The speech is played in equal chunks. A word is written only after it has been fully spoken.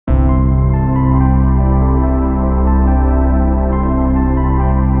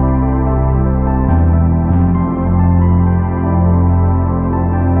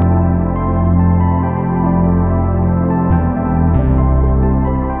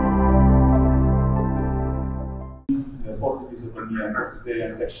hysterectomy and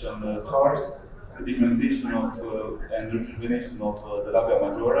post-cesarean section scars, the pigmentation of and rejuvenation of the labia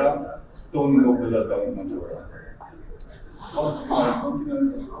majora, toning of the labia majora.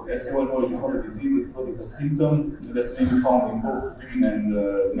 Incontinence, as you all know, it is not a disease, it is a symptom that may be found in both women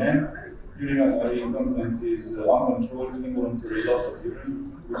and men. Urinary incontinence is uncontrolled involuntary loss of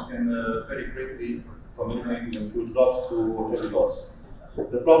urine, which can vary greatly from eliminating a few drops to heavy loss.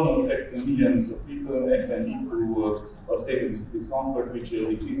 The problem affects millions of people and can lead to a state of discomfort which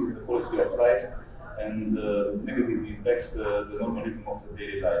decreases the quality of life and negatively impacts the normal rhythm of the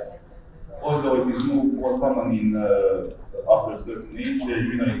daily life. Although it is more common in after a certain age,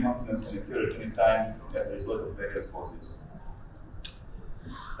 urinary incontinence can occur at any time as a result of various causes.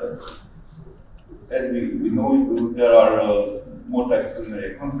 As we know, there are more types of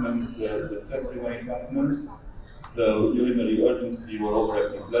urinary incontinence: the stress urinary incontinence, the urinary urgency or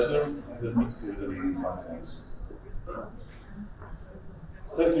overactive bladder, and the mixed urinary incontinence.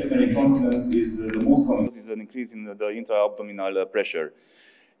 Stress urinary incontinence is the most common. This is an increase in the intra-abdominal pressure.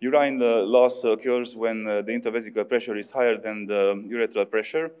 Urine loss occurs when the intravesical pressure is higher than the urethral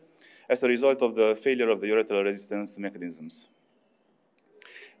pressure as a result of the failure of the urethral resistance mechanisms.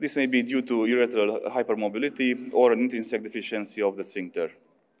 This may be due to urethral hypermobility or an intrinsic deficiency of the sphincter.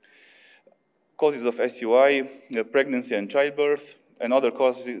 Causes of SUI, pregnancy and childbirth, and other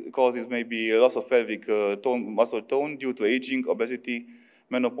causes may be loss of pelvic muscle tone due to aging, obesity,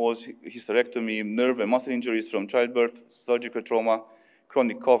 menopause, hysterectomy, nerve and muscle injuries from childbirth, surgical trauma,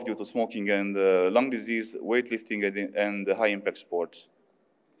 chronic cough due to smoking and lung disease, weightlifting and high-impact sports.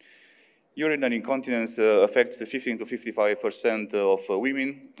 Urinary incontinence affects 15 to 55% of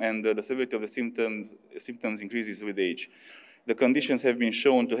women, and the severity of the symptoms increases with age. The conditions have been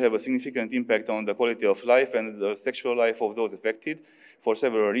shown to have a significant impact on the quality of life and the sexual life of those affected for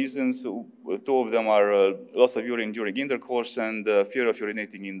several reasons. Two of them are loss of urine during intercourse and fear of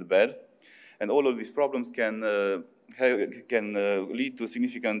urinating in the bed. And all of these problems can lead to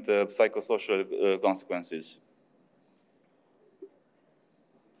significant psychosocial consequences.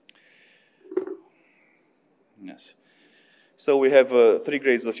 Yes. So we have 3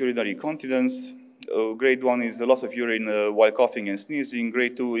 grades of urinary incontinence. Grade 1 is the loss of urine while coughing and sneezing.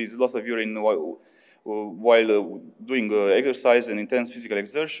 Grade 2 is loss of urine while doing exercise and intense physical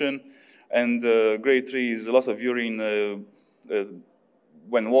exertion. And grade 3 is the loss of urine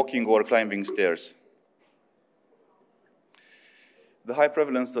when walking or climbing stairs. The high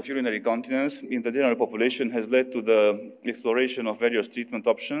prevalence of urinary incontinence in the general population has led to the exploration of various treatment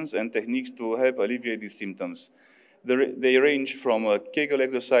options and techniques to help alleviate these symptoms. They range from Kegel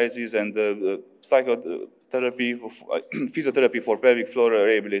exercises and psychotherapy, physiotherapy for pelvic floor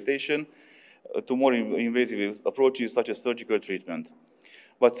rehabilitation, to more invasive approaches such as surgical treatment.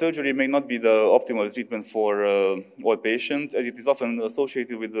 But surgery may not be the optimal treatment for all patients, as it is often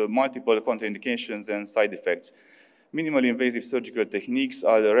associated with multiple contraindications and side effects. Minimally invasive surgical techniques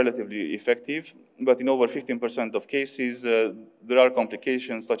are relatively effective, but in over 15% of cases, there are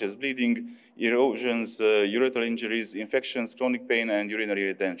complications such as bleeding, erosions, urethral injuries, infections, chronic pain, and urinary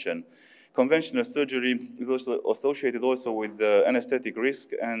retention. Conventional surgery is also associated with anesthetic risk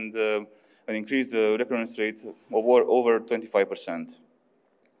and an increased recurrence rate of over 25%.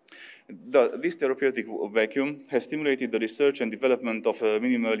 This therapeutic vacuum has stimulated the research and development of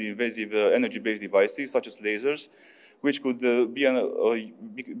minimally invasive energy-based devices such as lasers, which could be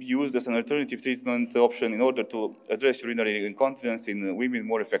used as an alternative treatment option in order to address urinary incontinence in women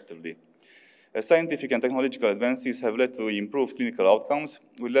more effectively. Scientific and technological advances have led to improved clinical outcomes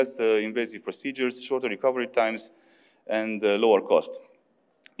with less invasive procedures, shorter recovery times, and lower cost.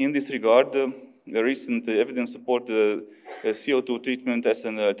 In this regard, the recent evidence supports CO2 treatment as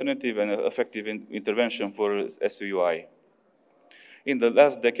an alternative and effective intervention for SUI. In the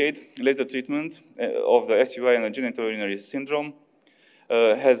last decade, laser treatment of the SUI and the genital urinary syndrome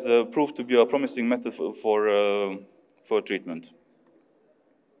has proved to be a promising method for treatment.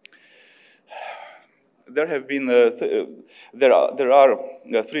 There are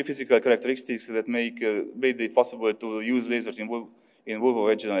 3 physical characteristics that made it possible to use lasers in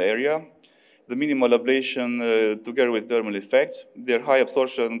vulvovaginal area. The minimal ablation together with thermal effects, their high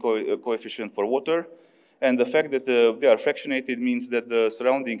absorption coefficient for water, and the fact that they are fractionated means that the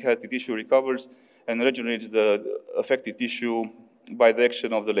surrounding healthy tissue recovers and regenerates the affected tissue by the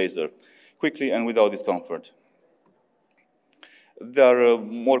action of the laser, quickly and without discomfort. There are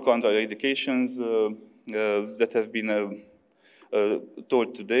more contraindications that have been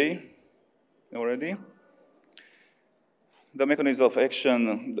told today already. The mechanism of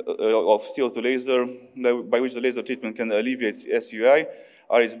action of CO2 laser, by which the laser treatment can alleviate SUI,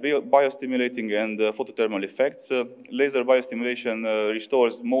 are its biostimulating and photothermal effects. Laser biostimulation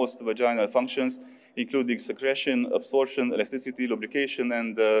restores most vaginal functions, including secretion, absorption, elasticity, lubrication,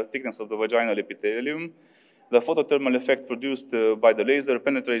 and thickness of the vaginal epithelium. The photothermal effect produced by the laser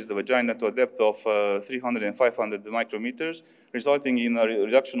penetrates the vagina to a depth of 300 and 500 micrometers, resulting in a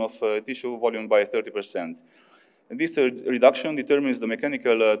reduction of tissue volume by 30%. And this reduction determines the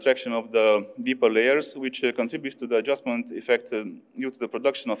mechanical traction of the deeper layers, which contributes to the adjustment effect due to the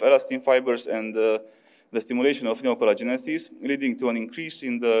production of elastin fibers and the stimulation of neocollagenesis, leading to an increase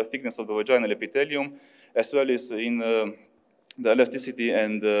in the thickness of the vaginal epithelium, as well as in the elasticity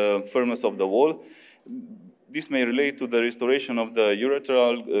and firmness of the wall. This may relate to the restoration of the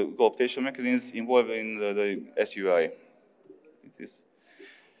ureteral cooptation mechanism involved in the SUI.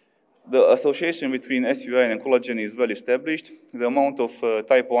 The association between SUI and collagen is well established. The amount of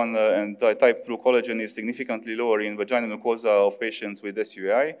type 1 and type 2 collagen is significantly lower in vaginal mucosa of patients with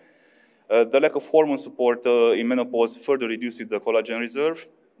SUI. The lack of hormone support in menopause further reduces the collagen reserve.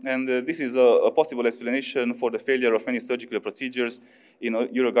 And this is a possible explanation for the failure of many surgical procedures in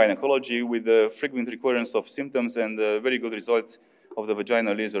urogynecology, with the frequent recurrence of symptoms and very good results of the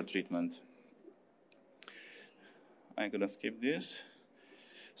vaginal laser treatment. I'm going to skip this.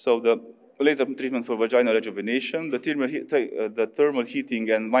 So the laser treatment for vaginal rejuvenation, the thermal heating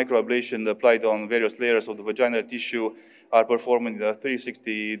and microablation applied on various layers of the vaginal tissue are performed in a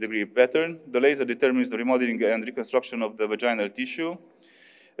 360-degree pattern. The laser determines the remodeling and reconstruction of the vaginal tissue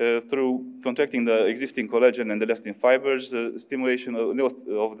through contracting the existing collagen and elastin fibers, stimulation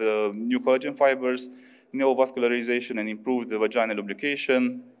of the new collagen fibers, neovascularization and improved the vaginal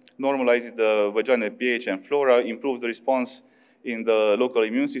lubrication, normalizes the vaginal pH and flora, improves the response in the local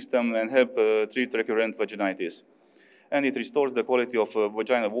immune system, and help treat recurrent vaginitis. And it restores the quality of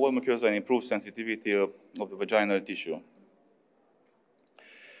vaginal wall mucosa and improves sensitivity of the vaginal tissue.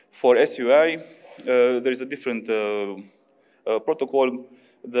 For SUI, there is a different protocol.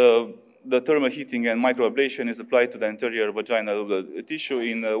 The thermal heating and microablation is applied to the anterior vaginal tissue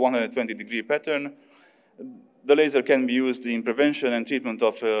in a 120-degree pattern. The laser can be used in prevention and treatment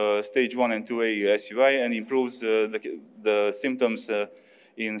of stage 1 and 2A SUI and improves the symptoms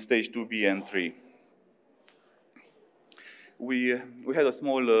in stage 2B and 3. We had a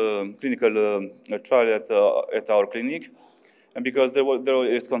small clinical trial at our clinic, and because there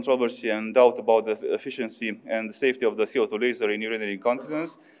is controversy and doubt about the efficiency and the safety of the CO2 laser in urinary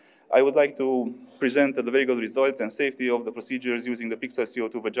incontinence, I would like to present the very good results and safety of the procedures using the Pixel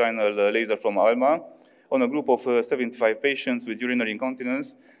CO2 vaginal laser from ALMA on a group of 75 patients with urinary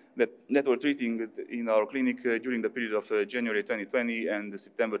incontinence that were treating in our clinic during the period of January 2020 and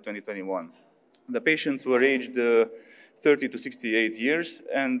September 2021. The patients were aged 30 to 68 years,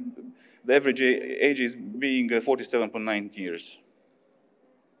 and the average age is being 47.9 years.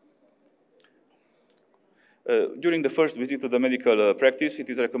 During the first visit to the medical practice, it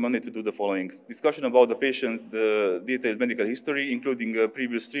is recommended to do the following: discussion about the patient, detailed medical history, including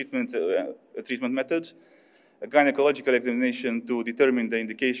previous treatment methods, a gynecological examination to determine the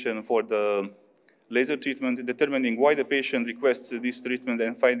indication for the laser treatment, determining why the patient requests this treatment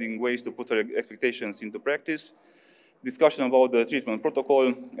and finding ways to put her expectations into practice, discussion about the treatment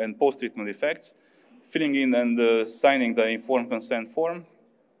protocol and post-treatment effects, filling in and signing the informed consent form.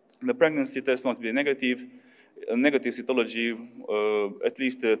 The pregnancy test must be negative, a negative cytology at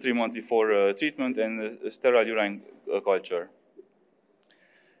least 3 months before treatment, and sterile urine culture.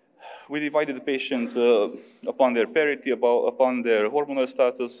 We divided the patient upon their parity, upon their hormonal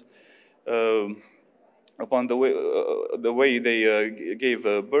status, upon the way they gave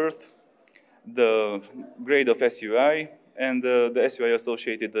birth, the grade of SUI, and the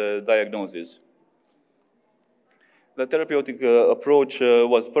SUI-associated diagnosis. The therapeutic approach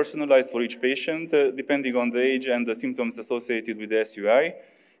was personalized for each patient, depending on the age and the symptoms associated with the SUI.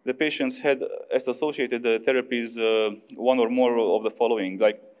 The patients had, as associated therapies, one or more of the following,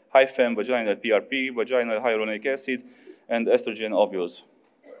 like HIFEM, vaginal PRP, vaginal hyaluronic acid, and estrogen ovules.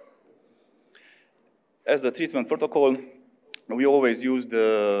 As the treatment protocol, we always used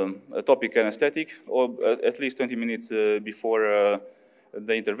a topic anesthetic, or at least 20 minutes before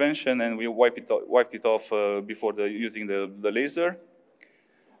the intervention, and we wiped it off before using the laser.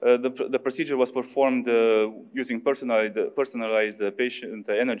 The procedure was performed using personalized patient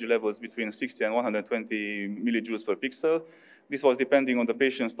energy levels between 60 and 120 millijoules per pixel. This was depending on the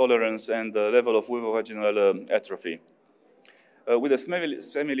patient's tolerance and the level of vulvovaginal atrophy. With a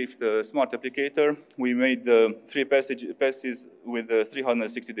semi-lift smart applicator, we made 3 passes with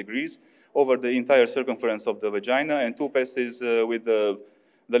 360 degrees over the entire circumference of the vagina, and 2 passes with the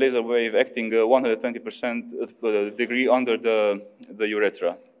laser wave acting 120% degree under the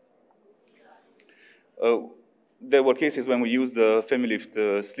urethra. There were cases when we used the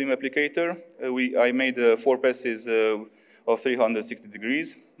FemiLift slim applicator. I made 4 passes of 360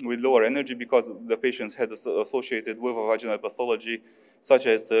 degrees with lower energy because the patients had associated with a vaginal pathology such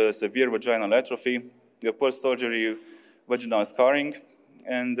as severe vaginal atrophy, post-surgery vaginal scarring,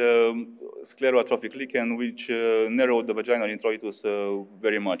 and scleroatrophic lichen, which narrowed the vaginal introitus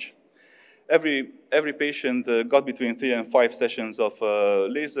very much. Every patient got between 3 and 5 sessions of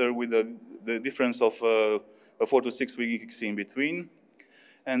laser with the difference of 4 to 6 weeks in between,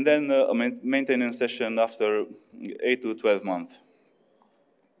 and then a maintenance session after 8 to 12 months.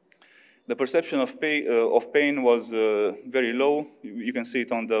 The perception of pain was very low. You can see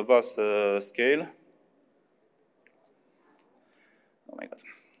it on the VAS scale. Oh my God.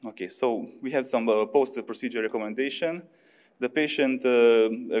 Okay, so we have some post-procedure recommendation. The patient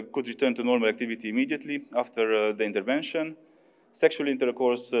could return to normal activity immediately after the intervention. Sexual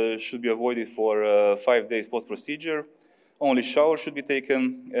intercourse should be avoided for 5 days post-procedure. Only shower should be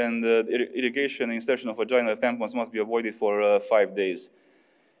taken, and irrigation and insertion of vaginal tampons must be avoided for 5 days.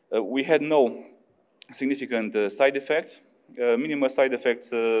 We had no significant side effects. Minimal side effects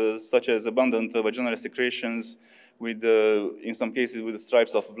such as abundant vaginal secretions with, in some cases, with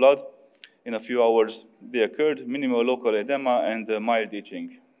stripes of blood. In a few hours, they occurred. Minimal local edema and mild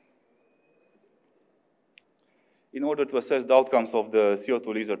itching. In order to assess the outcomes of the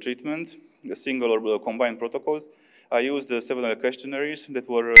CO2 laser treatment, the single or combined protocols, I used several questionnaires that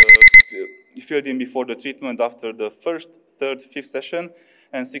were filled in before the treatment, after the 1st, 3rd, 5th session,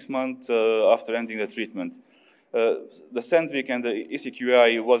 and 6 months after ending the treatment. The Sandvik and the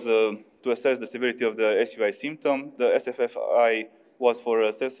ECQI was to assess the severity of the SUI symptom. The SFFI was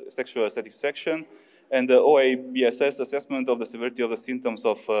for sexual satisfaction, and the OABSS assessment of the severity of the symptoms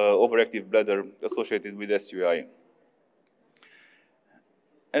of overactive bladder associated with SUI.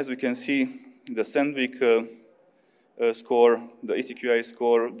 As we can see, the Sandvik score, the ECQI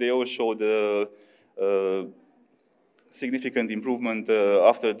score, they all show the significant improvement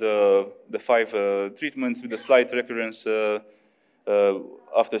after the 5 treatments, with a slight recurrence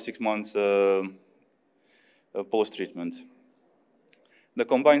after 6 months post-treatment. The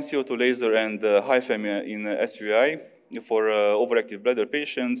combined CO2 laser and HIFEM in SUI for overactive bladder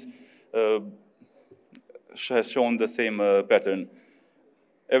patients has shown the same pattern.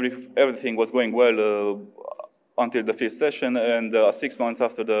 Everything was going well until the 5th session, and 6 months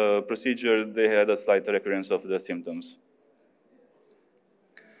after the procedure, they had a slight recurrence of the symptoms.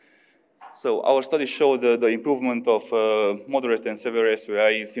 So our study showed the improvement of moderate and severe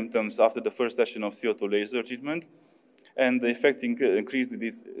SUI symptoms after the 1st session of CO2 laser treatment, and the effect increased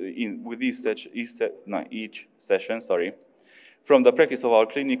with each session. From the practice of our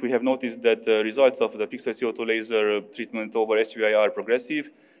clinic, we have noticed that the results of the pixel CO2 laser treatment over SUI are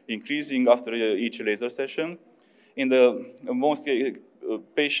progressive, increasing after each laser session. In the most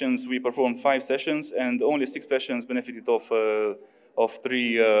patients, we performed 5 sessions, and only 6 patients benefited of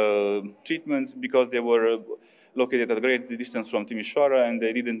 3 treatments because they were located at a great distance from Timișoara, and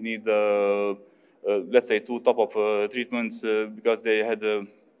they didn't need, let's say, 2 top-up treatments because they had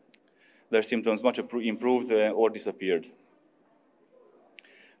their symptoms much improved or disappeared.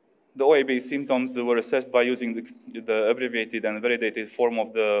 The OAB symptoms were assessed by using the abbreviated and validated form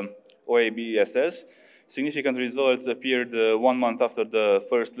of the OABSS. Significant results appeared 1 month after the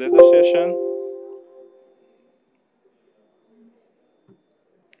 1st laser session.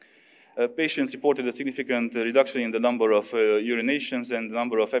 Patients reported a significant reduction in the number of urinations and the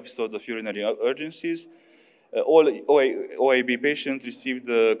number of episodes of urinary urgencies. All OAB patients received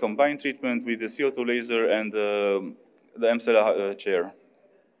the combined treatment with the CO2 laser and the Emsella chair.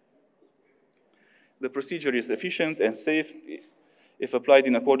 The procedure is efficient and safe if applied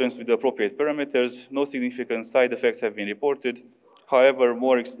in accordance with the appropriate parameters. No significant side effects have been reported. However,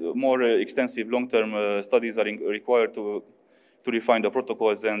 more extensive long-term studies are required to refine the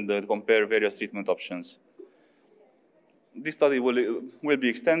protocols and compare various treatment options. This study will be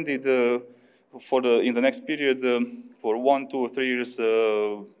extended in the next period for 1, 2, 3 years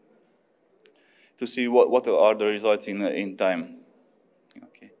to see what are the results in time.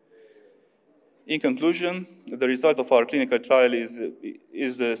 Okay. In conclusion, the result of our clinical trial is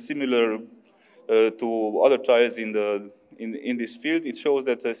similar to other trials in this field. It shows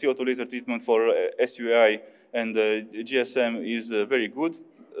that CO2 laser treatment for SUI and GSM is very good.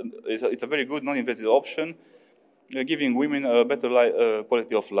 It's a very good non-invasive option. giving women a better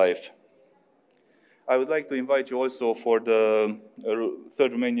quality of life. I would like to invite you also for the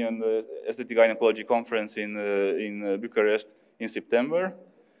third Romanian Aesthetic Gynaecology Conference in Bucharest in September.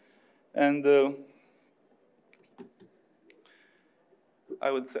 And I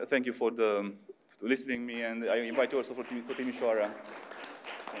would thank you for listening to me, and I invite you also for Timișoara.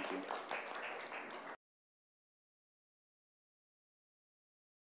 Thank you.